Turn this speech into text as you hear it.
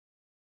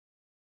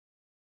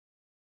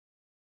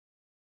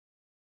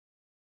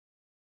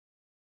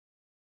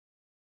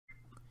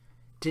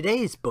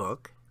Today's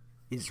book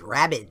is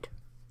Rabid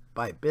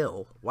by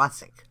Bill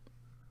Wasick.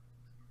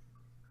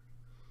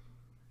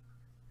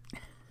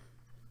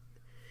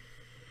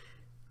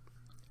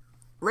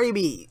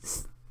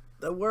 Rabies,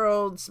 the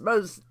world's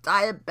most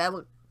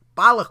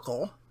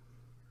diabolical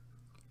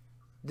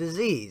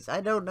disease. I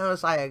don't know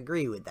if I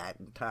agree with that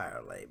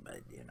entirely,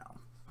 but you know.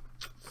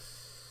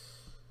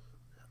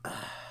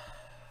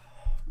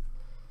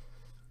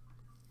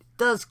 It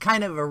does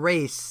kind of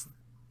erase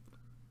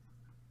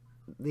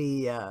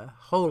the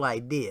whole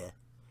idea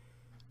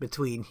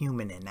between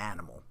human and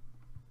animal,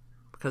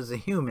 because the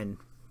human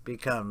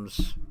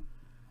becomes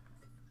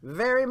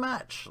very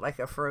much like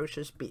a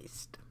ferocious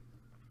beast.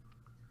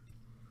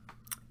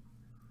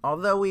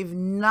 Although we've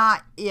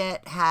not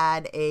yet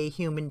had a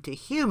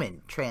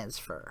human-to-human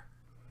transfer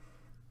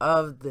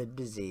of the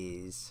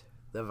disease,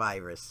 the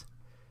virus,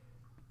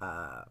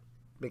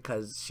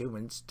 because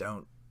humans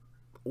don't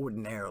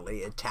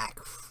ordinarily attack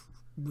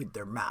with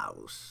their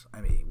mouths.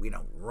 I mean, we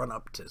don't run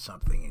up to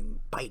something and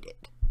bite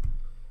it.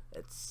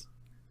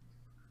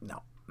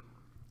 No.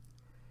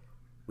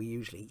 We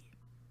usually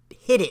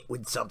hit it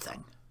with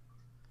something.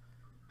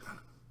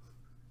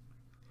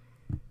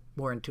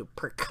 More into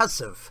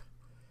percussive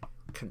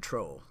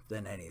control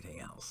than anything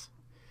else.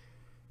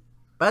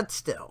 But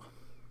still.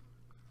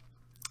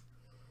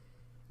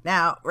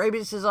 Now,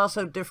 rabies is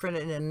also different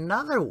in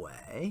another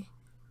way,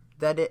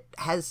 that it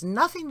has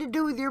nothing to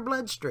do with your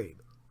bloodstream.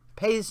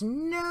 Pays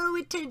no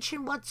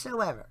attention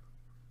whatsoever.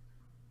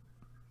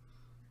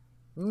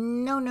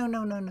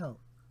 No.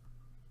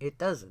 It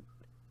doesn't.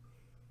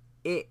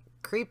 It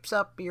creeps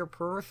up your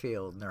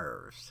peripheral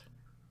nerves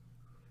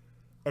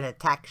and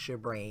attacks your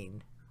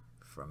brain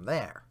from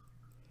there.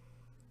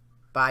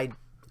 By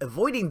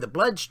avoiding the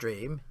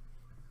bloodstream,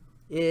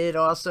 it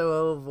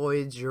also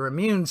avoids your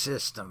immune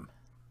system,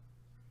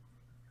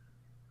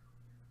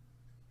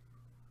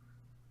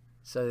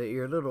 so that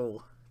your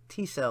little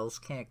T cells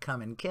can't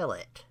come and kill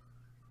it.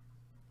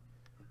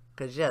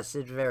 Because yes,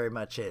 it very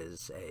much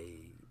is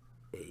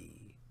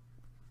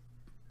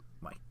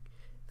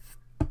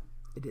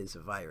it is a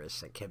virus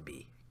that can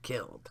be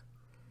killed.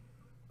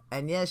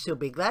 And yes, you'll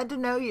be glad to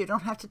know you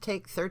don't have to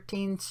take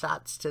 13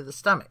 shots to the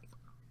stomach.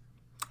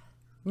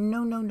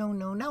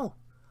 No.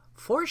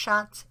 4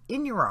 shots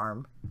in your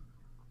arm,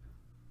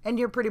 and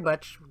you're pretty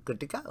much good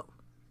to go.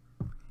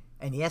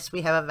 And yes,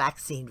 we have a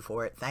vaccine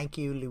for it. Thank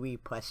you, Louis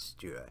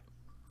Pasteur.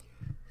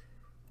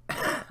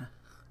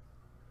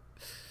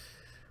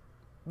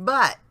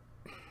 But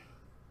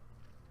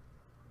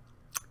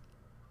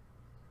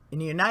in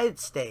the United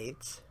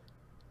States,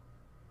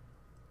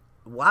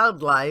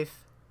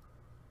 wildlife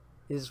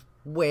is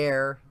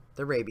where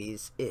the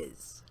rabies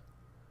is.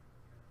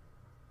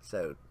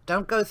 So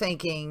don't go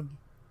thinking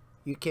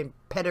you can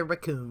pet a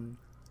raccoon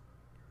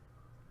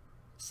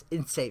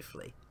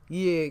safely.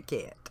 You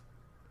can't.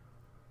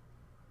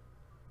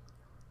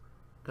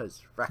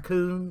 Because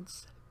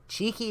raccoons,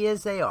 cheeky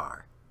as they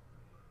are,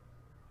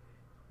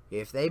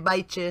 if they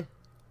bite you,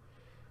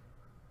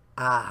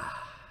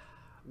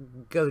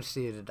 go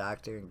see the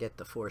doctor and get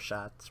the 4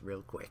 shots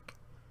real quick.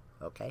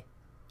 Okay?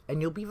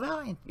 And you'll be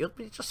fine. You'll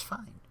be just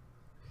fine.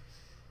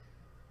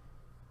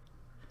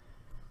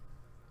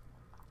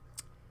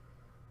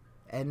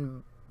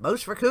 And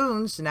most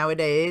raccoons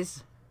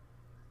nowadays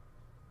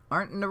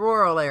aren't in the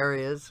rural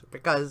areas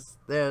because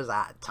there's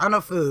a ton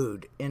of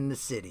food in the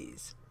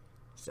cities.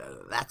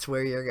 So that's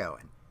where you're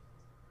going.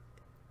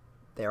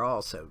 They're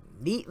also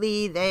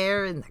neatly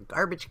there in the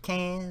garbage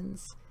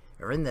cans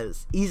or in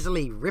those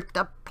easily ripped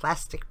up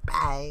plastic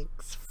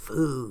bags.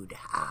 Food.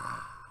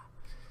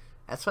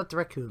 That's what the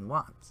raccoon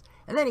wants.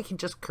 And then he can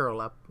just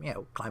curl up,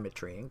 climb a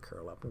tree and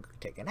curl up and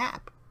take a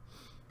nap.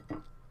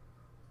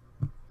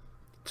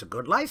 It's a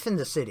good life in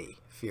the city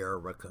if you're a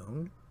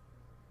raccoon.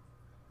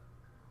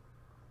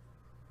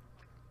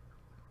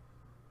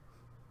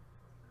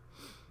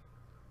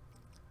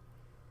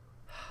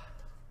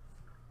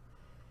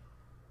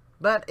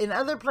 But in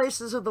other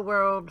places of the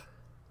world,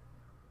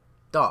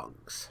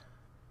 dogs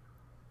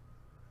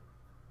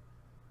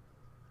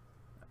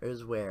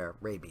is where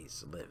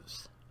rabies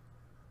lives.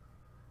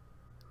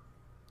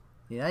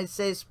 In the United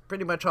States,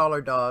 pretty much all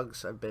our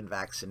dogs have been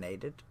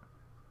vaccinated,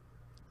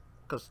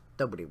 because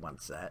nobody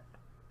wants that.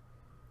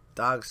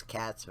 Dogs,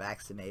 cats,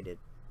 vaccinated.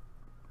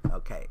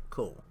 Okay,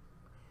 cool.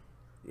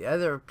 The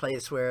other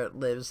place where it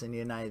lives in the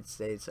United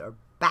States are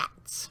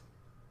bats.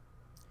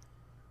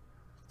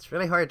 It's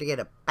really hard to get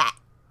a bat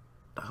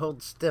to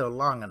hold still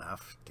long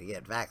enough to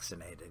get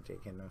vaccinated. You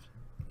can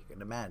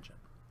imagine.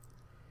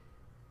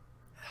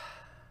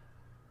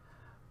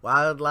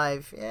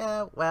 Wildlife,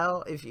 yeah,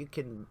 well, if you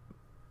can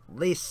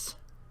release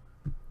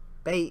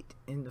bait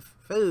in the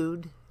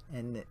food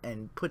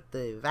and put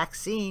the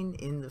vaccine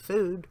in the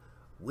food,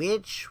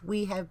 which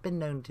we have been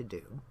known to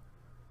do,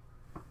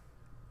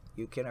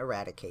 you can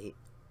eradicate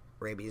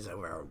rabies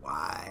over a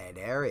wide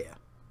area,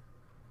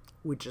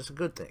 which is a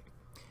good thing.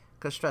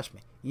 Because trust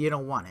me, you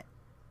don't want it.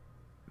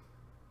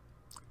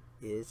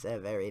 It's a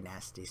very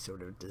nasty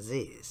sort of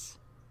disease.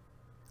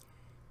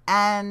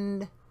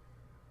 And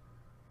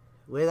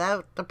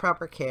without the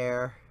proper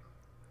care,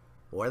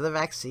 or the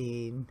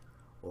vaccine,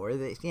 or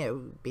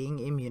the, being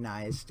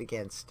immunized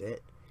against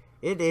it,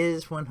 it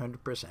is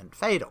 100%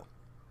 fatal.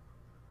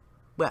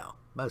 Well,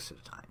 most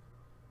of the time.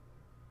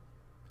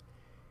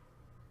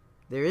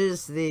 There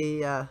is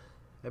the, I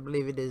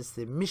believe it is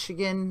the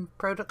Michigan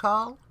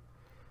Protocol.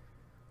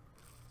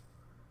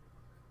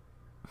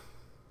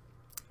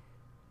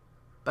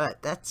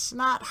 But that's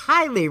not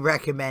highly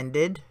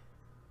recommended,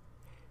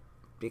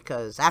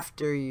 because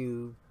after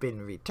you've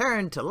been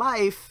returned to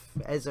life,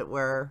 as it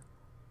were,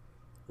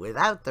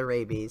 without the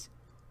rabies,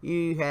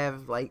 you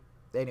have like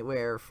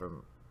anywhere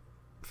from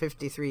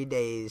 53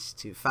 days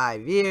to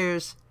 5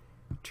 years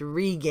to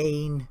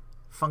regain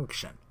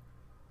function,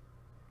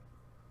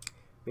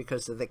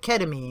 because of the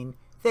ketamine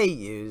they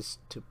used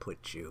to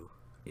put you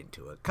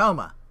into a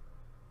coma.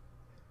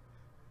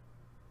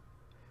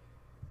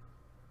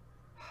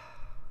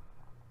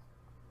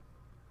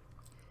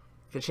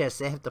 Because yes,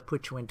 they have to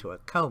put you into a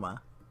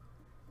coma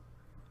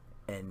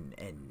and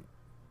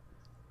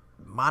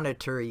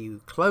monitor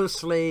you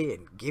closely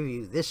and give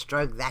you this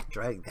drug,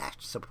 that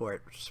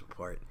support,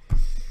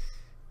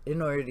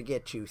 in order to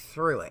get you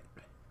through it,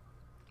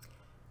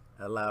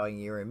 allowing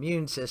your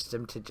immune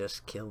system to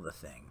just kill the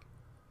thing.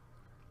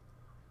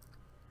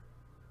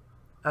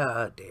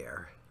 Oh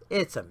dear,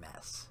 it's a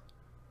mess.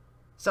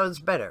 So it's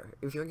better,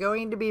 if you're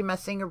going to be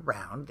messing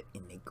around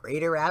in the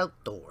greater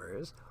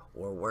outdoors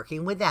or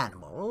working with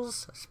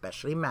animals,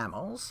 especially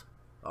mammals,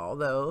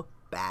 although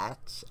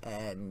bats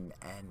and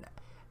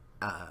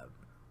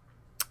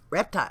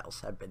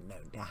reptiles have been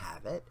known to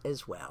have it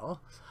as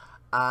well,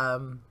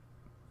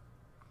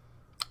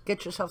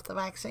 get yourself the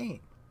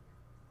vaccine.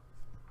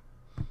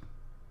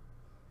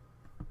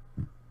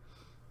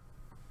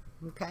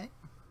 Okay?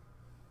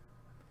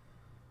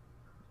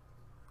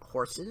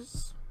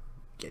 Horses,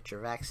 get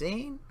your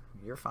vaccine,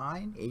 you're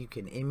fine. You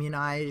can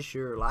immunize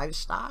your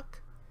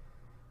livestock.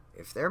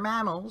 If they're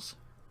mammals,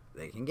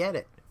 they can get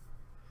it.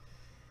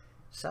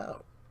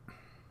 So,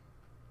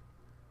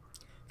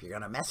 if you're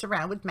going to mess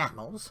around with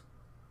mammals,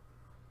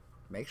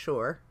 make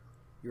sure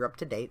you're up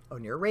to date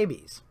on your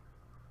rabies.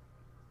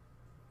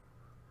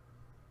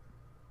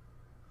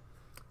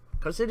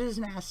 Because it is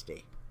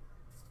nasty.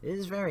 It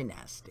is very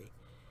nasty.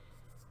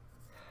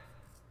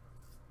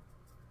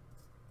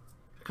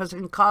 Because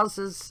it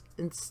causes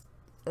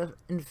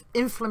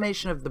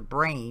inflammation of the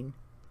brain.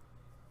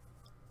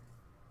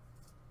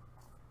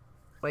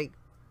 Like,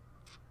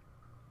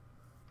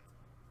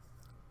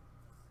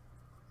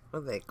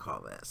 what do they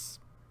call this?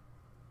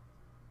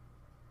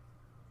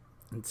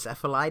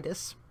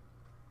 Encephalitis?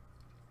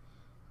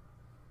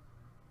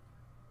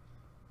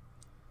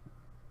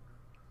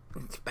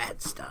 It's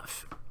bad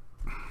stuff.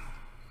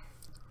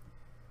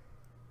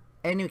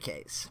 Any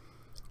case,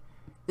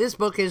 this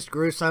book is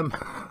gruesome.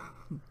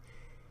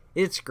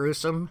 It's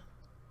gruesome.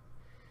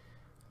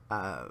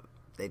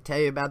 They tell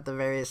you about the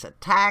various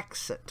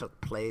attacks that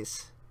took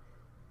place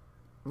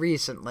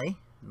recently,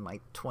 in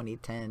like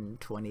 2010,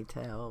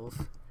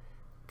 2012.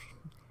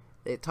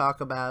 They talk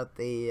about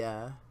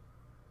the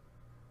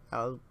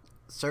how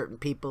certain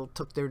people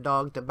took their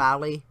dog to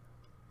Bali,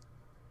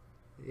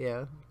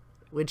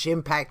 which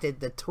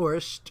impacted the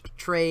tourist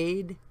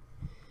trade.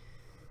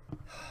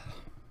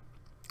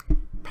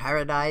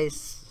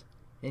 Paradise,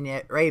 and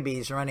yet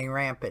rabies running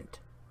rampant.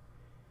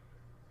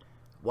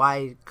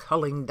 Why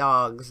culling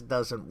dogs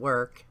doesn't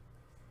work.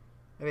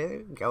 I mean,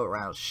 they go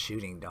around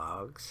shooting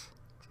dogs.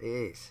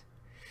 Jeez.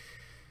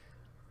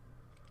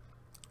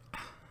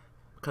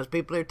 Because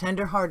people are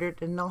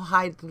tender-hearted and they'll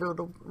hide the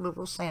little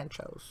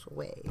Sanchos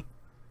away.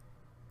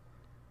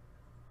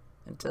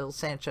 Until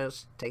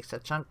Sanchos takes a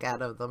chunk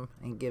out of them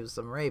and gives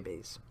them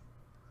rabies.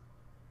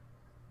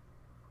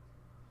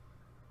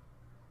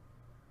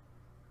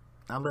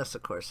 Unless,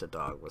 of course, the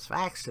dog was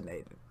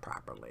vaccinated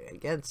properly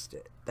against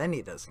it. Then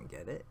he doesn't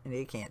get it, and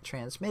he can't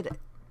transmit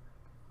it.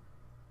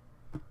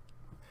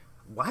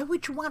 Why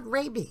would you want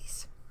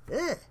rabies?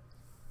 Ugh.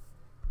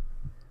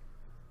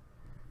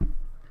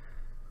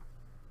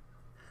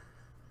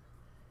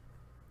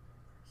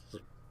 It's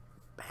as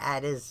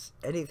bad as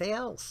anything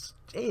else.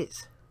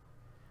 Jeez.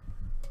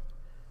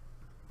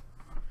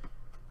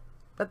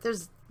 But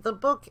the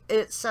book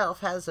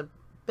itself has a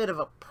bit of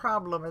a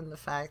problem in the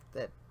fact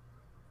that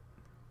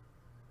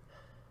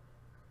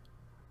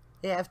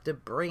they have to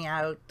bring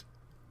out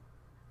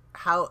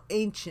how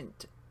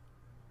ancient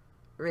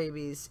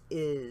rabies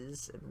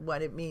is and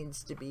what it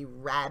means to be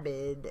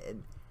rabid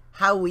and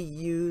how we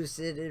use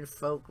it in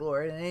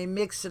folklore, and they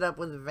mix it up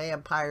with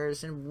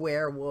vampires and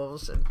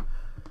werewolves, and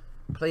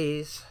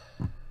please.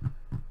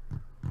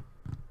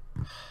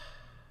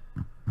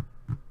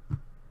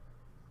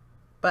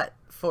 But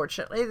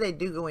fortunately they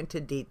do go into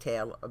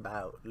detail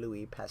about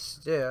Louis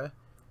Pasteur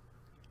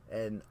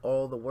and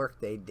all the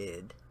work they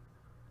did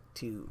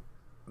to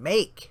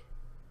make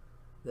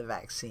the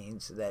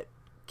vaccines so that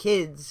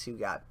kids who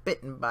got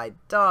bitten by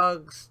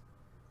dogs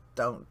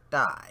don't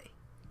die,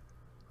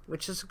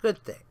 which is a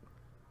good thing.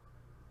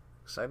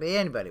 So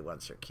anybody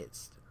wants their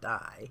kids to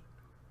die,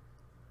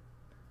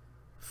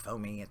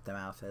 foaming at the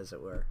mouth, as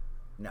it were.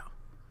 No.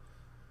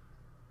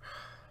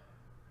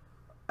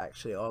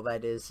 Actually, all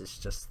that is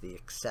just the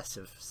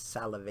excessive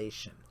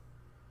salivation.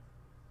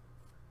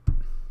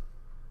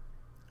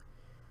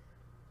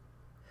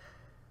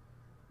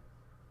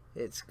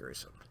 It's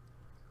gruesome.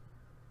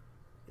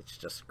 It's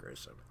just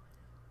gruesome.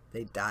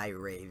 They die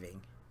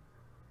raving.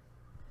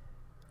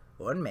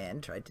 One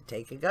man tried to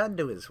take a gun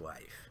to his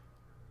wife,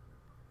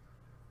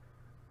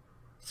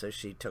 so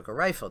she took a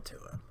rifle to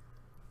him.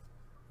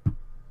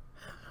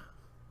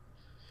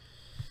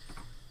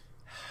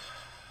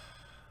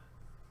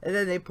 And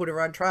then they put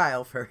her on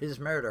trial for his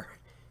murder.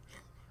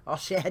 All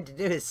she had to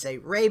do is say,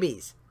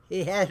 rabies.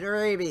 He had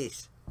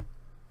rabies.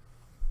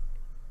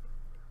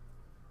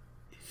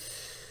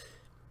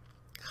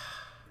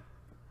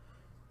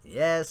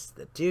 Yes,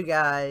 the two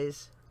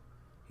guys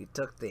who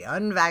took the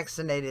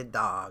unvaccinated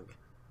dog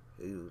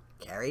who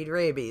carried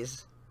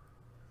rabies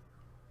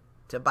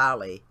to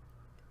Bali,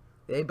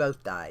 they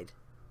both died.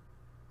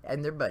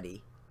 And their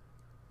buddy,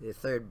 their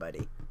third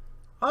buddy,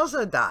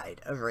 also died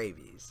of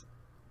rabies.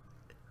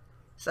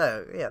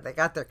 So, yeah, they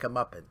got their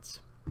comeuppance.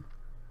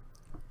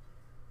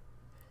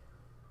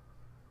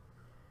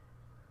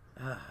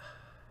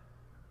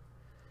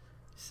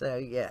 So,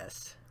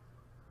 yes.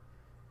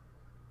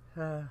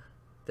 The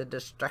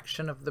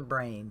destruction of the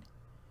brain,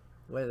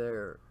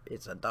 whether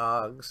it's a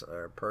dog's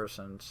or a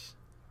person's,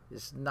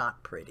 is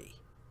not pretty.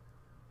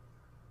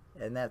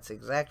 And that's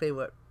exactly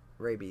what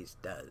rabies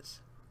does.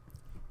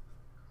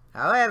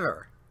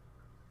 However,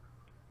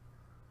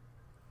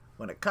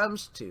 when it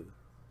comes to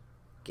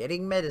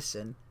getting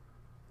medicine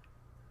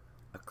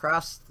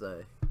across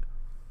the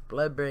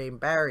blood-brain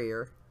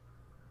barrier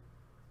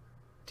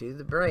to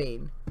the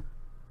brain,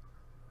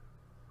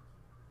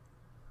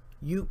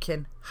 you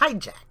can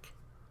hijack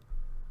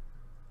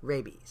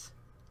rabies.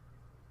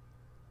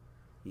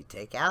 You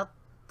take out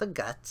the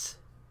guts,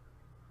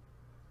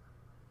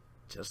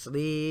 just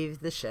leave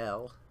the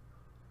shell,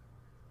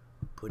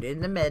 put in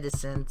the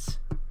medicines,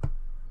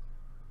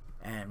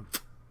 and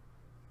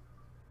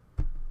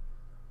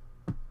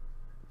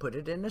put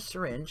it in a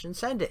syringe and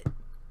send it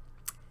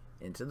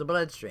into the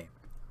bloodstream.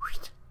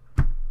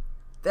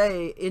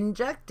 They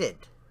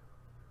injected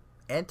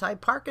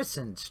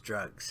anti-Parkinson's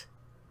drugs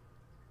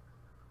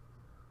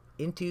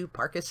into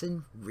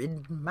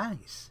Parkinson-ridden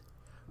mice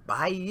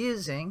by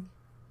using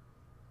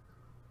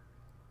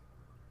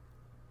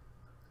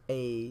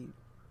a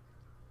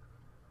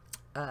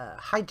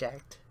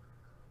hijacked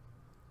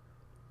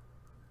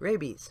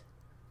rabies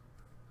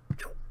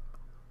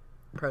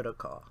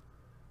protocol.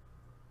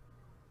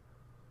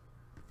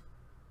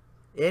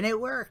 And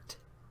it worked.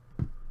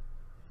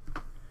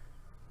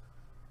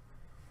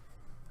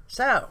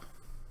 So,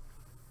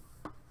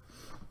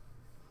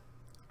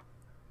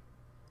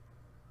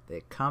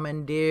 they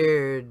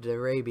commandeered the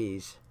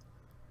rabies.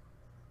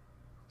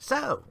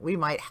 So, we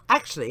might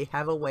actually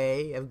have a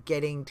way of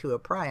getting to a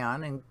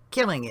prion and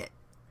killing it.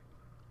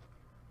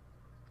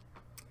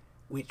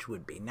 Which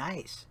would be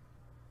nice.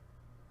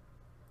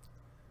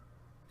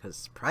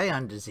 Because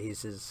prion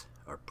diseases,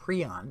 or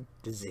prion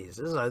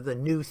diseases, are the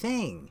new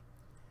thing.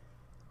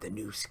 The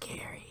new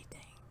scary thing.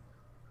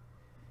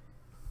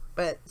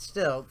 But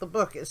still, the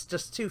book is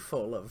just too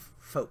full of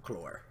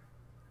folklore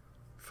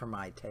for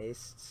my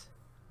tastes.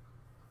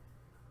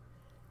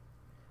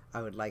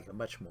 I would like a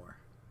much more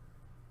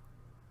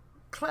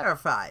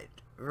clarified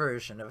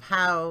version of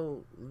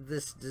how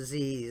this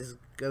disease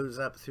goes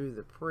up through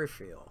the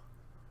peripheral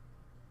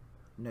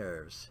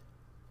nerves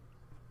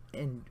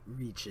and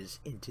reaches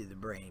into the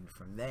brain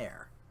from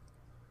there.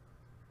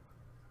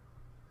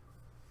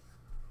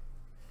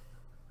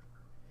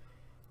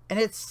 And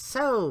it's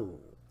so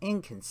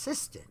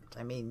inconsistent.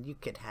 I mean, you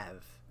could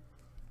have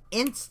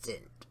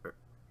instant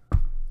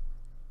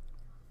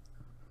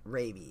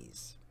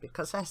rabies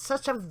because it has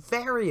such a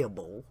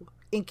variable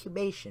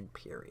incubation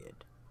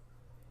period.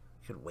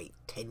 You could wait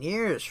 10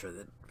 years for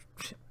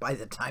by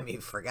the time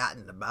you've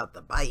forgotten about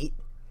the bite.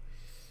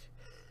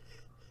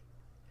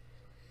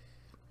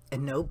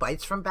 And no,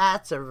 bites from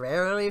bats are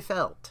rarely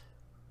felt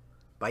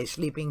by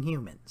sleeping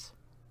humans.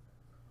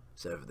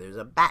 So if there's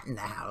a bat in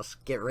the house,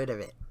 get rid of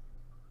it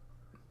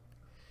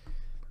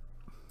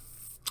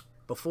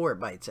before it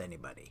bites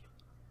anybody.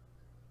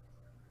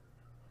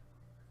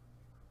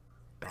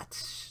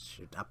 Bats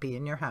should not be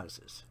in your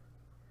houses.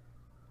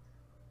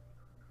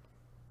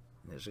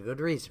 And there's a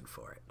good reason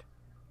for it.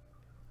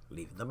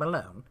 Leave them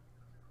alone.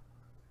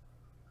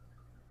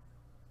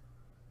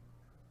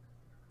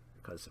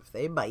 Because if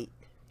they bite,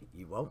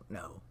 you won't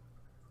know.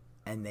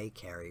 And they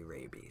carry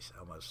rabies,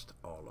 almost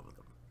all of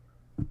them.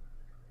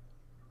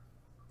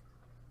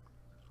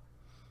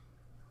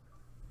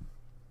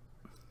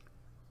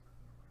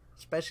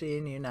 Especially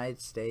in the United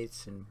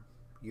States and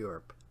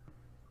Europe.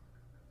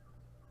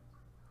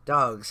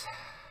 Dogs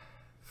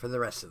for the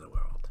rest of the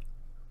world.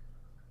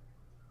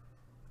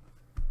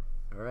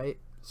 Alright,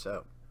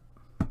 so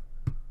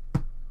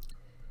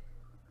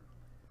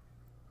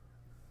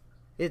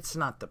it's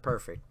not the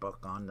perfect book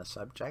on the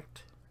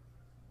subject.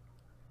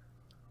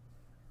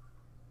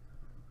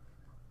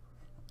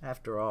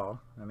 After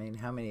all, I mean,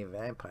 how many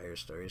vampire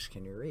stories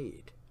can you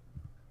read?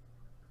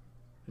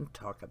 And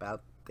talk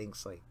about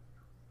things like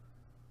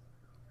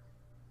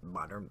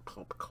modern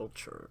pulp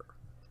culture,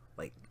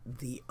 like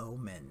The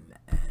Omen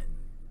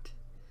and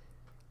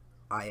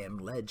I Am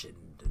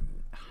Legend,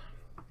 and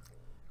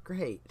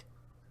great,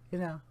 you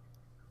know.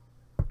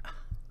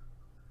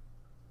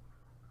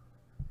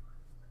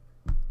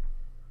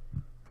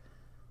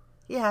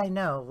 Yeah, I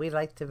know, we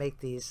like to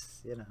make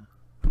these, you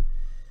know,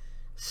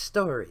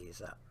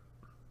 stories up.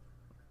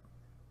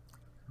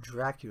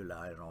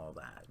 Dracula and all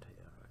that.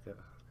 You know,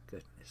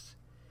 goodness.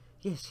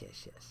 Yes,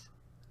 yes, yes.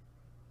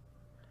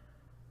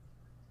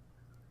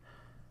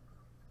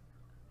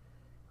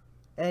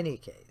 Any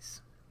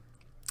case,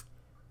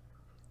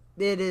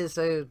 it is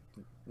a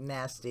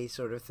nasty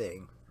sort of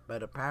thing,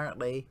 but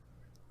apparently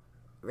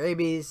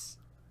rabies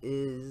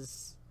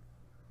is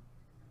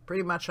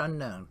pretty much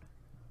unknown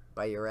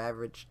by your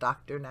average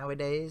doctor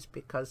nowadays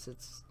because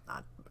it's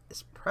not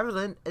as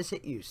prevalent as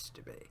it used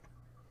to be.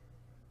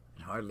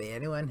 And hardly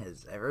anyone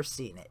has ever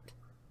seen it.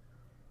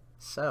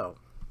 So,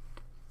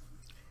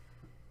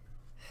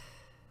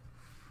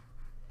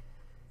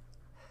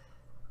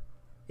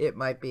 it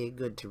might be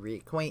good to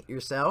reacquaint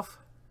yourself.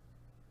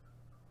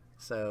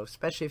 So,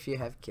 especially if you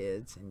have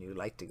kids and you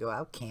like to go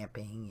out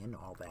camping and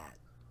all that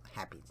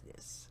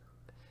happiness.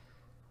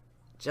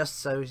 Just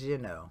so you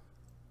know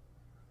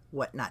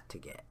what not to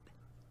get.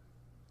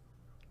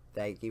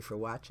 Thank you for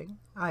watching.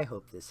 I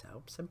hope this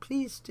helps, and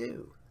please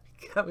do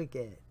come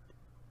again.